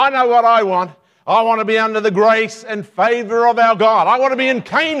I know what I want. I want to be under the grace and favor of our God. I want to be in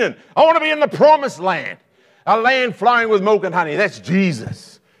Canaan. I want to be in the promised land, a land flowing with milk and honey. That's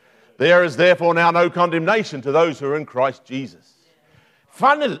Jesus. There is therefore now no condemnation to those who are in Christ Jesus.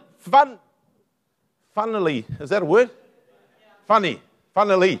 Funnily, is that a word? Funnily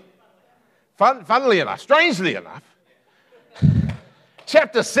enough, strangely enough,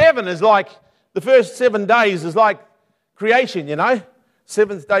 chapter 7 is like, the first 7 days is like creation, you know.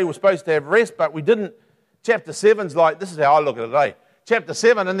 Seventh day we're supposed to have rest, but we didn't. Chapter 7's like, this is how I look at it today. Chapter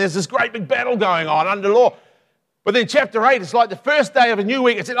 7, and there's this great big battle going on under law. But then chapter 8, it's like the first day of a new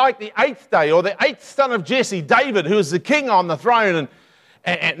week. It's like the 8th day, or the 8th son of Jesse, David, who is the king on the throne,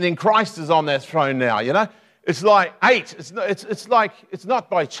 and then Christ is on that throne now, you know. It's like 8. It's not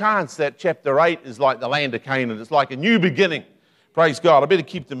by chance that chapter 8 is like the land of Canaan. It's like a new beginning. Praise God. I better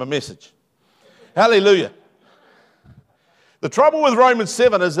keep them a message. Hallelujah. The trouble with Romans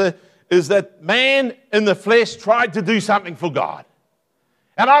 7 is that man in the flesh tried to do something for God.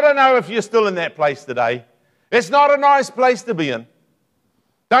 And I don't know if you're still in that place today. It's not a nice place to be in.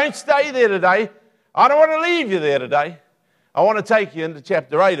 Don't stay there today. I don't want to leave you there today. I want to take you into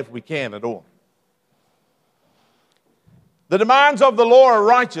chapter 8 if we can at all. The demands of the law are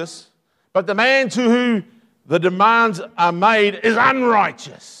righteous, but the man to whom the demands are made is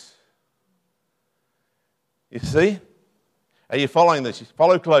unrighteous. You see? Are you following this?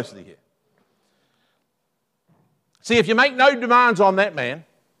 Follow closely here. See, if you make no demands on that man,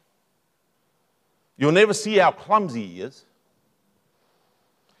 you'll never see how clumsy he is.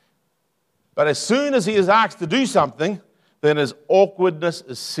 But as soon as he is asked to do something, then his awkwardness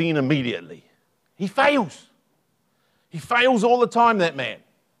is seen immediately. He fails. He fails all the time, that man.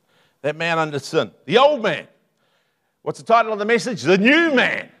 That man under sin. The old man. What's the title of the message? The new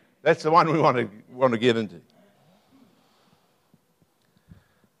man. That's the one we want to get into.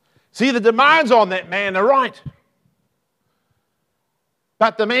 See, the demands on that man are right.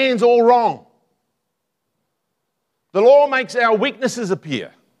 But the man's all wrong. The law makes our weaknesses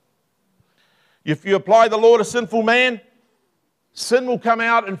appear. If you apply the law to sinful man, sin will come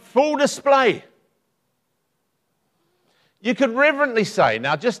out in full display. You could reverently say,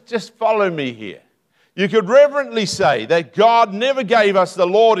 now just follow me here. You could reverently say that God never gave us the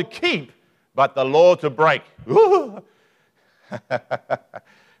law to keep, but the law to break.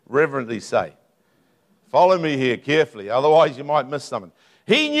 Reverently say. Follow me here carefully, otherwise you might miss something.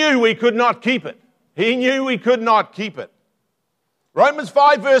 He knew we could not keep it. He knew we could not keep it. Romans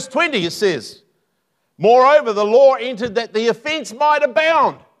 5 verse 20, it says, moreover, the law entered that the offense might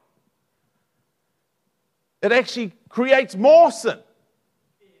abound. It actually creates more sin.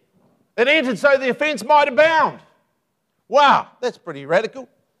 It entered so the offense might abound. Wow, that's pretty radical.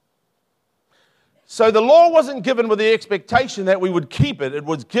 So the law wasn't given with the expectation that we would keep it. It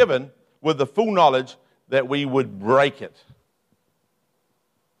was given with the full knowledge that we would break it.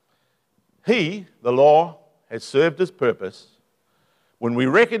 He, the law, has served his purpose when we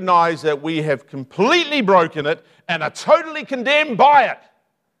recognize that we have completely broken it and are totally condemned by it.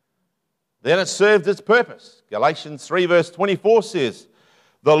 Then it served its purpose. Galatians 3 verse 24 says,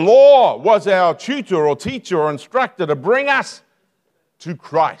 the law was our tutor or teacher or instructor to bring us to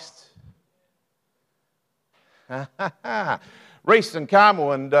Christ. Reese and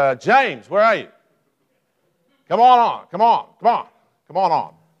Carmel and James, where are you? Come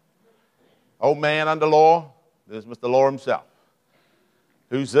on. Old man under law, there's Mr. Law himself.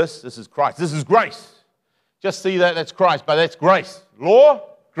 Who's this? This is Christ. This is grace. Just see that, that's Christ, but that's grace. Law,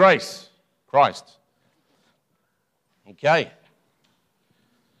 grace, Christ. Okay.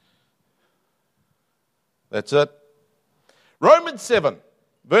 That's it. Romans 7,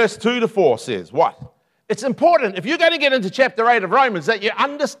 verse 2 to 4 says what? It's important, if you're going to get into chapter 8 of Romans, that you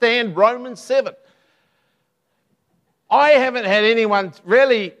understand Romans 7. I haven't had anyone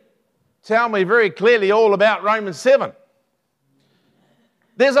really tell me very clearly all about Romans 7.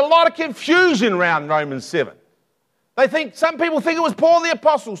 There's a lot of confusion around Romans 7. Some people think it was Paul the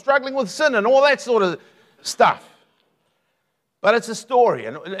Apostle struggling with sin and all that sort of stuff. But it's a story,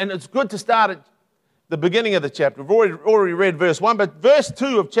 and it's good to start at the beginning of the chapter. We've already read verse 1, but verse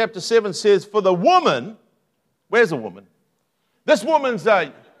 2 of chapter 7 says, for the woman, where's the woman? This woman's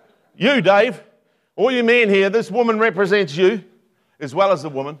you, Dave. All you men here, this woman represents you as well as the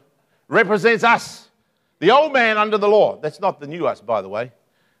woman. Represents us. The old man under the law. That's not the new us, by the way.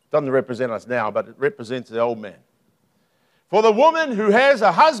 It doesn't represent us now, but it represents the old man. For the woman who has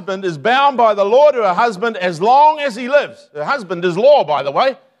a husband is bound by the law to her husband as long as he lives. Her husband is law, by the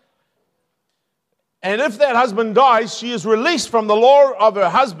way. And if that husband dies, she is released from the law of her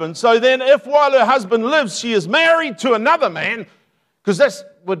husband. So then if while her husband lives, she is married to another man, Because this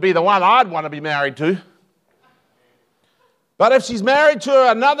would be the one I'd want to be married to. But if she's married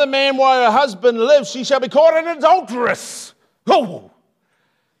to another man while her husband lives, she shall be called an adulteress. Oh,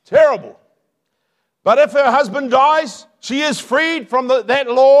 terrible. But if her husband dies, she is freed from that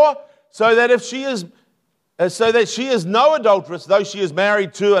law, so that she is no adulteress, though she is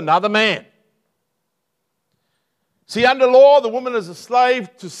married to another man. See, under law, the woman is a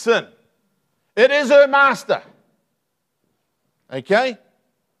slave to sin. It is her master. Okay?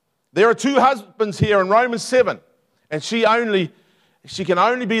 There are two husbands here in Romans 7, and she can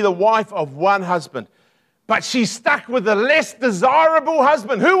only be the wife of one husband. But she's stuck with a less desirable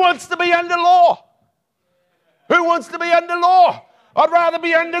husband. Who wants to be under law? Who wants to be under law? I'd rather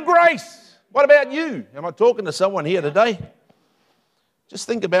be under grace. What about you? Am I talking to someone here today? Just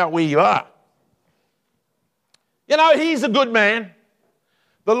think about where you are. You know, he's a good man.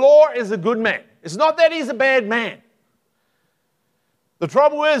 The law is a good man. It's not that he's a bad man. The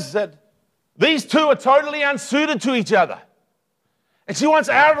trouble is that these two are totally unsuited to each other. And she wants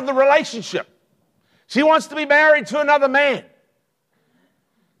out of the relationship. She wants to be married to another man.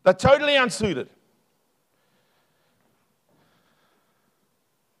 They're totally unsuited.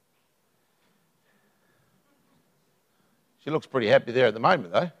 She looks pretty happy there at the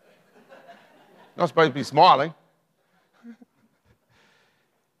moment, though. Not supposed to be smiling.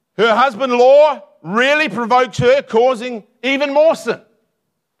 Her husband-in-law really provokes her, causing even more sin.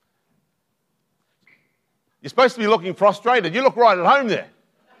 You're supposed to be looking frustrated. You look right at home there.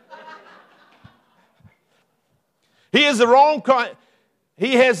 He has the wrong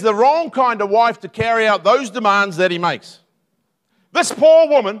kind of wife to carry out those demands that he makes. This poor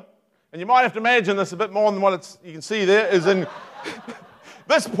woman, and you might have to imagine this a bit more than what you can see there,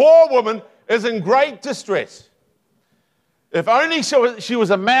 this poor woman is in great distress. If only she was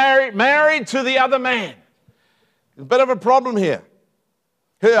married to the other man. There's a bit of a problem here.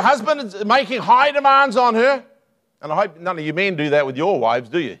 Her husband is making high demands on her, and I hope none of you men do that with your wives,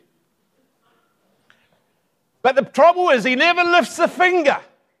 do you? But the trouble is he never lifts a finger.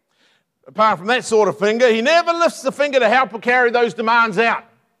 Apart from that sort of finger, he never lifts the finger to help her carry those demands out.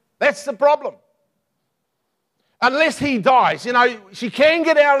 That's the problem. Unless he dies. You know, she can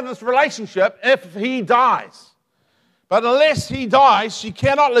get out of this relationship if he dies. But unless he dies, she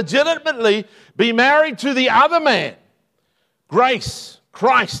cannot legitimately be married to the other man. Grace,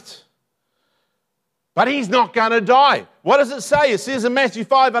 Christ. But he's not going to die. What does it say? It says in Matthew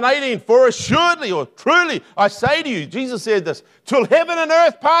 5:18, for assuredly or truly I say to you, Jesus said this, till heaven and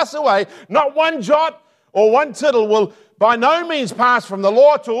earth pass away, not one jot or one tittle will by no means pass from the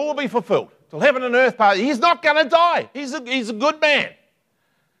law till all be fulfilled. Till heaven and earth pass. He's not going to die. He's a good man.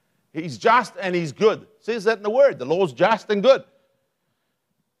 He's just and he's good. It says that in the word. The law's just and good.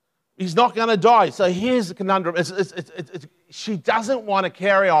 He's not going to die. So here's the conundrum. She doesn't want to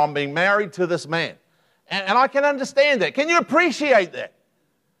carry on being married to this man. And I can understand that. Can you appreciate that?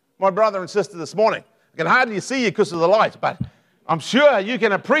 My brother and sister this morning. I can hardly see you because of the lights, but I'm sure you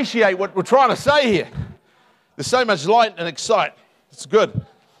can appreciate what we're trying to say here. There's so much light and excite. It's good.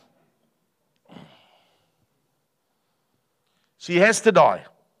 She has to die.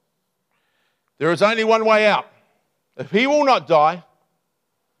 There is only one way out. If he will not die,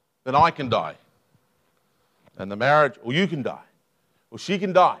 then I can die. And the marriage, or you can die, or she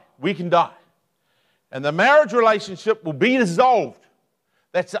can die, we can die. And the marriage relationship will be dissolved.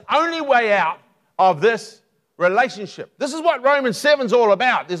 That's the only way out of this relationship. This is what Romans 7 is all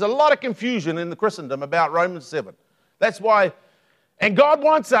about. There's a lot of confusion in the Christendom about Romans 7. That's why, and God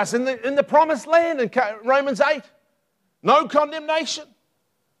wants us in the promised land in Romans 8. No condemnation.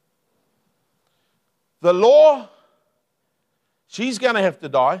 The law, she's going to have to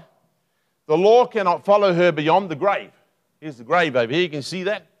die. The law cannot follow her beyond the grave. Here's the grave over here. You can see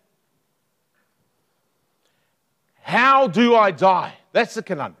that. How do I die? That's the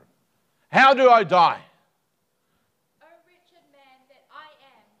conundrum. How do I die? O wretched man that I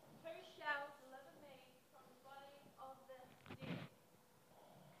am, who shall deliver me from the body of the dead?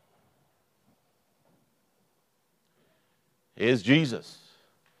 Here's Jesus.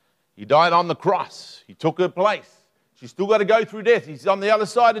 He died on the cross. He took her place. She's still got to go through death. He's on the other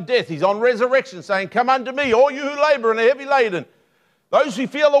side of death. He's on resurrection saying, come unto me, all you who labor and are heavy laden, those who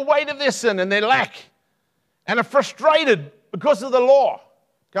feel the weight of their sin and their lack, and are frustrated because of the law.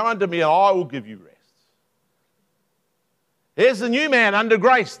 Come unto me and I will give you rest. Here's the new man under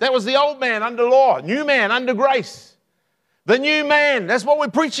grace. That was the old man under law. New man under grace. The new man. That's what we're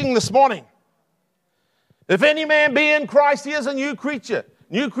preaching this morning. If any man be in Christ, he is a new creature,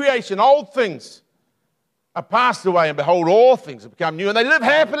 new creation. Old things are passed away, and behold, all things have become new, and they live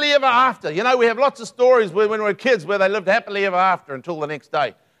happily ever after. You know, we have lots of stories when we were kids where they lived happily ever after until the next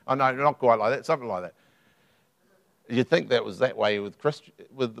day. Oh, no, not quite like that, something like that. You'd think that was that way with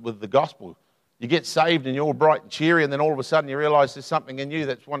the gospel. You get saved and you're all bright and cheery, and then all of a sudden you realise there's something in you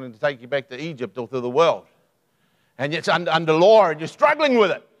that's wanting to take you back to Egypt or to the world. And it's under law and you're struggling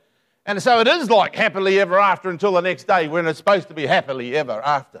with it. And so it is like happily ever after until the next day when it's supposed to be happily ever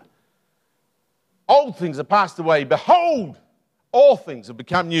after. Old things are passed away. Behold, all things have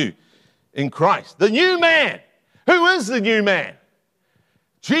become new in Christ. The new man. Who is the new man?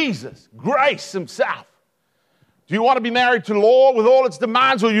 Jesus, grace himself. Do you want to be married to law with all its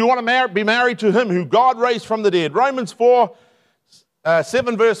demands, or do you want to be married to him who God raised from the dead? Romans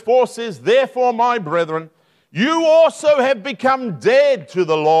 7 verse 4 says, therefore, my brethren, you also have become dead to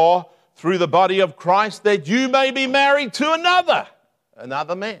the law through the body of Christ, that you may be married to another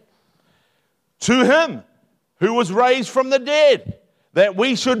man. To him who was raised from the dead, that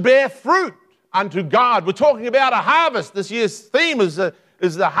we should bear fruit unto God. We're talking about a harvest. This year's theme is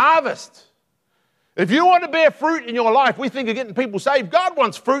the harvest. If you want to bear fruit in your life, we think of getting people saved. God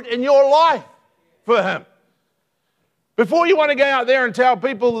wants fruit in your life for him. Before you want to go out there and tell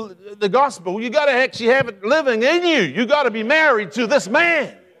people the gospel, you've got to actually have it living in you. You've got to be married to this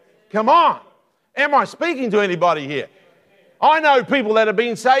man. Come on. Am I speaking to anybody here? I know people that have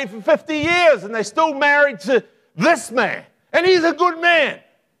been saved for 50 years and they're still married to this man. And he's a good man.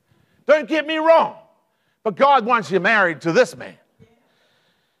 Don't get me wrong. But God wants you married to this man.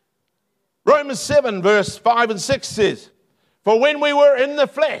 Romans 7 verse 5 and 6 says, for when we were in the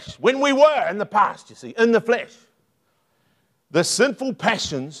flesh, when we were in the past, you see, in the flesh, the sinful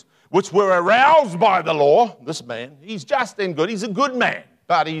passions which were aroused by the law, this man, he's just and good, he's a good man,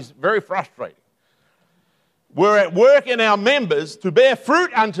 but he's very frustrating, were at work in our members to bear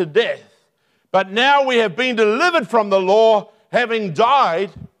fruit unto death. But now we have been delivered from the law, having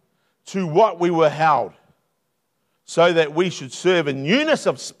died to what we were held, so that we should serve in newness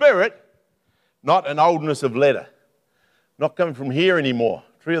of spirit, not in oldness of letter. Not coming from here anymore.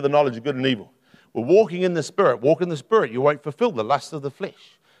 Tree of the knowledge of good and evil. We're walking in the Spirit. Walk in the Spirit. You won't fulfill the lust of the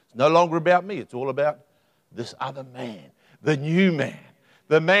flesh. It's no longer about me. It's all about this other man, the new man,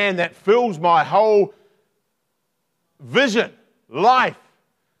 the man that fills my whole vision, life,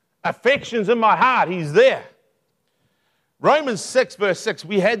 affections in my heart. He's there. Romans 6 verse 6,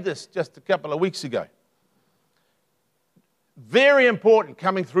 we had this just a couple of weeks ago. Very important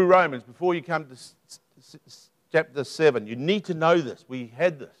coming through Romans before you come to chapter 7. You need to know this. We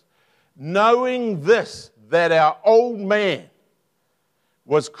had this. Knowing this, that our old man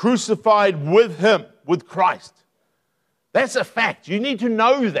was crucified with him, with Christ. That's a fact. You need to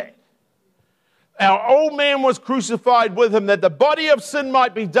know that. Our old man was crucified with him, that the body of sin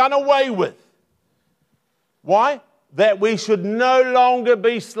might be done away with. Why? That we should no longer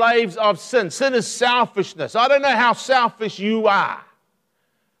be slaves of sin. Sin is selfishness. I don't know how selfish you are,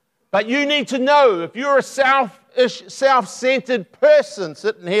 but you need to know if you're a self-centered person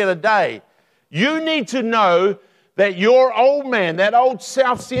sitting here today, you need to know that your old man, that old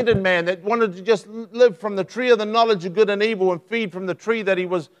self-centered man that wanted to just live from the tree of the knowledge of good and evil and feed from the tree that he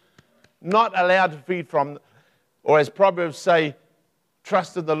was not allowed to feed from, or as Proverbs say,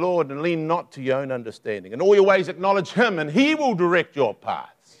 trust in the Lord and lean not to your own understanding. In all your ways acknowledge him and he will direct your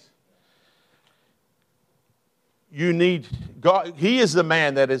paths. You need God. He is the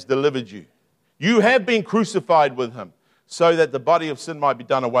man that has delivered you. You have been crucified with him so that the body of sin might be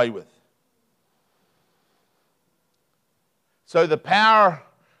done away with. So the power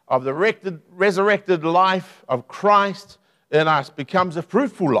of the resurrected life of Christ in us becomes a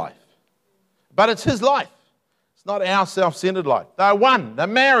fruitful life. But it's his life. It's not our self-centered life. They're one. They're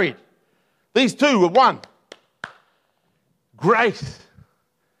married. These two are one. Grace.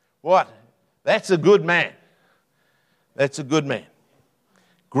 What? That's a good man. That's a good man.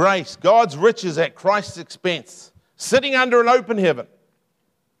 Grace. God's riches at Christ's expense. Sitting under an open heaven.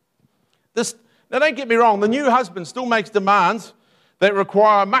 Now don't get me wrong. The new husband still makes demands that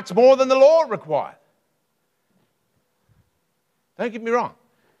require much more than the law required. Don't get me wrong.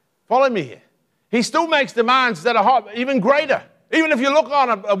 Follow me here. He still makes demands that are even greater. Even if you look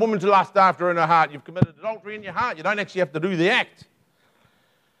on a woman to lust after in her heart, you've committed adultery in your heart. You don't actually have to do the act.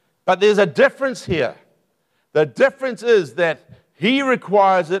 But there's a difference here. The difference is that he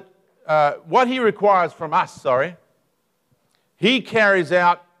requires it, what he requires from us, he carries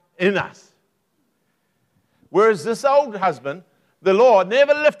out in us. Whereas this old husband, the Lord,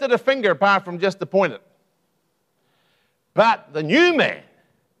 never lifted a finger apart from just to point it. But the new man,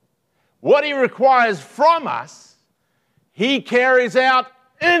 what he requires from us, he carries out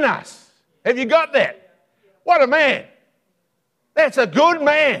in us. Have you got that? What a man. That's a good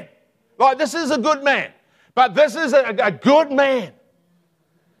man. Like, this is a good man. But this is a good man.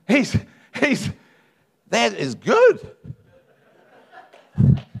 That is good.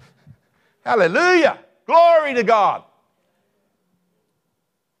 Hallelujah. Glory to God.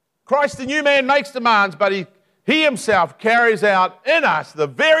 Christ, the new man, makes demands, but he himself carries out in us the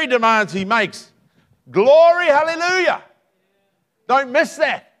very demands he makes. Glory, hallelujah. Don't miss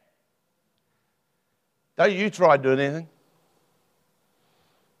that. Don't you try doing anything.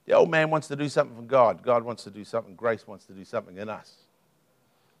 The old man wants to do something for God. God wants to do something. Grace wants to do something in us.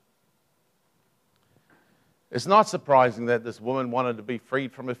 It's not surprising that this woman wanted to be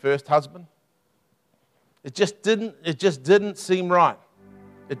freed from her first husband. It just didn't seem right.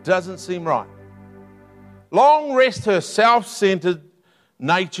 It doesn't seem right. Long rest her self-centered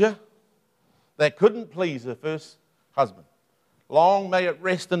nature that couldn't please her first husband. Long may it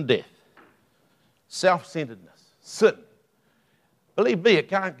rest in death. Self-centeredness, sin. Believe me, it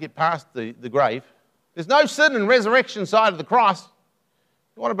can't get past the grave. There's no sin in resurrection side of the cross.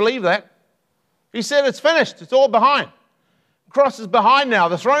 You want to believe that? He said it's finished. It's all behind. The cross is behind now.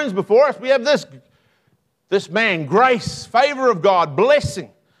 The throne's before us. We have this man, grace, favor of God,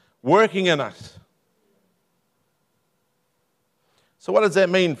 blessing, working in us. So what does that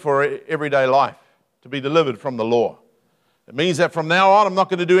mean for everyday life? To be delivered from the law. It means that from now on, I'm not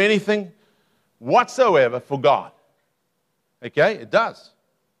going to do anything whatsoever for God. Okay? It does.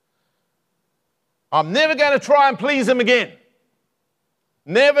 I'm never going to try and please Him again.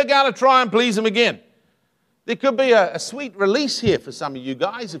 Never going to try and please Him again. There could be a sweet release here for some of you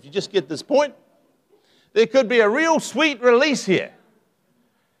guys, if you just get this point. There could be a real sweet release here.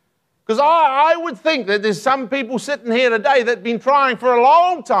 Because I would think that there's some people sitting here today that have been trying for a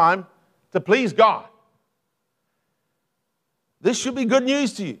long time to please God. This should be good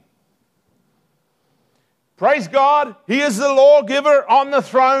news to you. Praise God, He is the lawgiver on the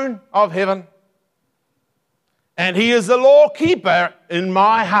throne of heaven. And He is the lawkeeper in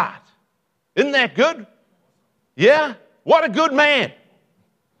my heart. Isn't that good? Yeah? What a good man.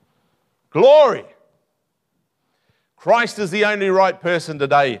 Glory. Christ is the only right person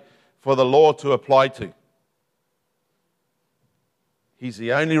today for the law to apply to. He's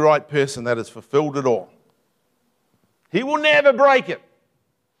the only right person that has fulfilled it all. He will never break it.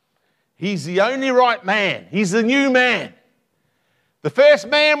 He's the only right man. He's the new man. The first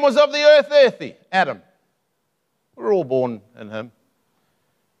man was of the earth, earthy, Adam. We're all born in him.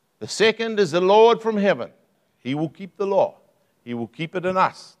 The second is the Lord from heaven. He will keep the law. He will keep it in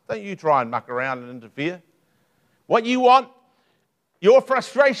us. Don't you try and muck around and interfere. What you want, your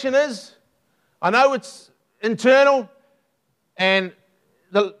frustration is, I know it's internal, and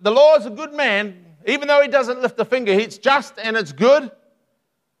the law is a good man, even though he doesn't lift a finger. It's just and it's good,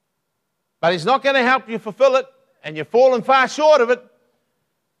 but he's not going to help you fulfill it, and you're falling far short of it.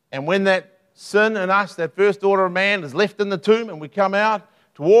 And when that sin in us, that first order of man, is left in the tomb and we come out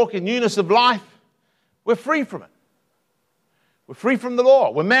to walk in newness of life, we're free from it. We're free from the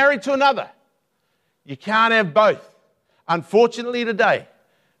law. We're married to another. You can't have both. Unfortunately today,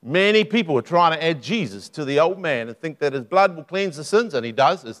 many people are trying to add Jesus to the old man and think that his blood will cleanse the sins, and he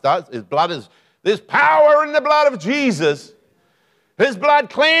does. It does. His blood is, there's power in the blood of Jesus. His blood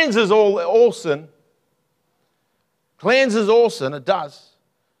cleanses all sin. Cleanses all sin, it does.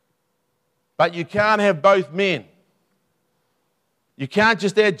 But you can't have both men. You can't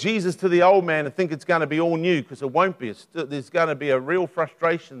just add Jesus to the old man and think it's going to be all new, because it won't be. There's going to be a real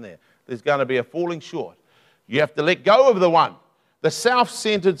frustration there. There's going to be a falling short. You have to let go of the one, the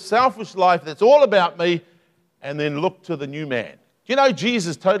self-centered, selfish life that's all about me, and then look to the new man. You know,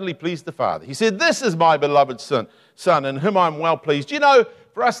 Jesus totally pleased the Father. He said, "This is my beloved Son, in whom I'm well pleased." You know,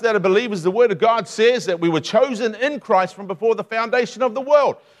 for us that are believers, the Word of God says that we were chosen in Christ from before the foundation of the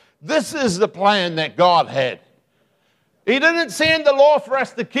world. This is the plan that God had. He didn't send the law for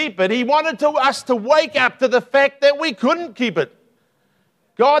us to keep it. He wanted us to wake up to the fact that we couldn't keep it.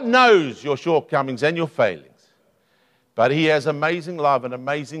 God knows your shortcomings and your failings. But He has amazing love and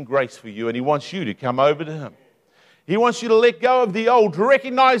amazing grace for you, and He wants you to come over to Him. He wants you to let go of the old, to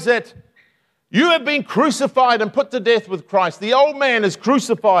recognize that you have been crucified and put to death with Christ. The old man is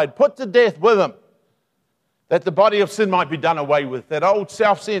crucified, put to death with Him, that the body of sin might be done away with, that old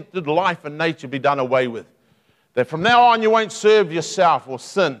self-centered life and nature be done away with, that from now on you won't serve yourself or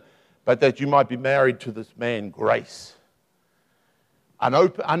sin, but that you might be married to this man, grace,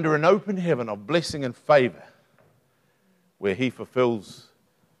 under an open heaven of blessing and favor, where He fulfills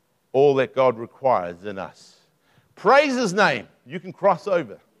all that God requires in us. Praise His name. You can cross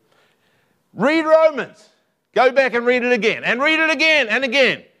over. Read Romans. Go back and read it again, and read it again and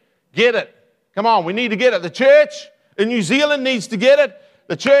again. Get it. Come on, we need to get it. The church in New Zealand needs to get it.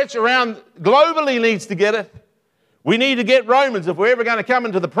 The church around globally needs to get it. We need to get Romans if we're ever going to come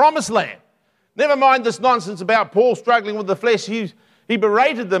into the promised land. Never mind this nonsense about Paul struggling with the flesh. He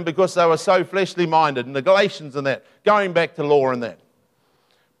berated them because they were so fleshly minded, and the Galatians and that, going back to law and that.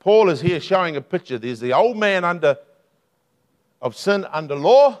 Paul is here showing a picture. There's the old man of sin under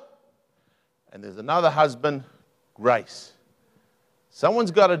law, and there's another husband, grace.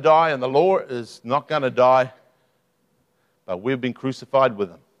 Someone's got to die, and the law is not going to die, but we've been crucified with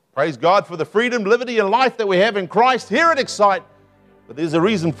him. Praise God for the freedom, liberty, and life that we have in Christ here at Excite, but there's a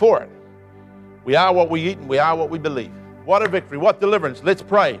reason for it. We are what we eat, and we are what we believe. What a victory, what deliverance. Let's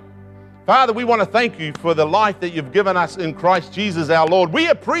pray. Father, we want to thank you for the life that you've given us in Christ Jesus our Lord. We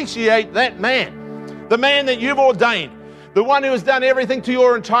appreciate that man, the man that you've ordained, the one who has done everything to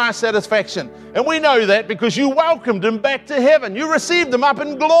your entire satisfaction. And we know that because you welcomed him back to heaven. You received him up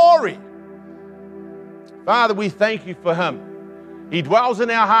in glory. Father, we thank you for him. He dwells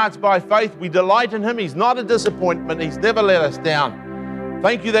in our hearts by faith. We delight in him. He's not a disappointment. He's never let us down.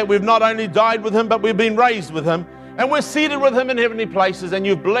 Thank you that we've not only died with him, but we've been raised with him. And we're seated with him in heavenly places, and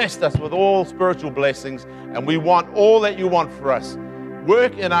you've blessed us with all spiritual blessings, and we want all that you want for us.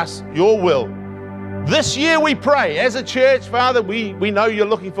 Work in us your will. This year we pray, as a church, Father, we know you're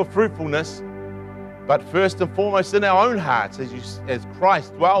looking for fruitfulness, but first and foremost in our own hearts, as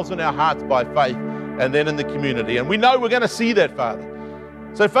Christ dwells in our hearts by faith, and then in the community. And we know we're going to see that, Father.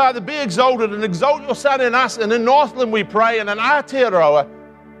 So, Father, be exalted and exalt your Son in us, and in Northland we pray, and in Aotearoa,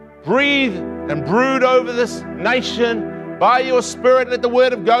 breathe and brood over this nation. By your Spirit, let the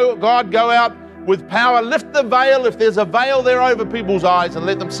word of God go out with power. Lift the veil, if there's a veil there over people's eyes, and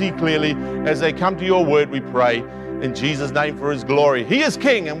let them see clearly as they come to your word, we pray. In Jesus' name, for his glory. He is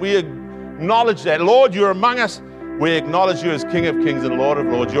King, and we acknowledge that. Lord, you're among us. We acknowledge you as King of Kings and Lord of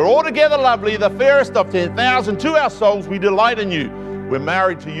Lords. You're altogether lovely, the fairest of 10,000. To our souls, we delight in you. We're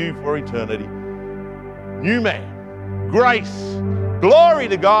married to you for eternity. New man, grace, glory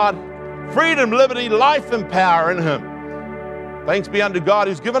to God, freedom, liberty, life, and power in him. Thanks be unto God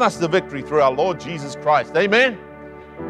who's given us the victory through our Lord Jesus Christ. Amen.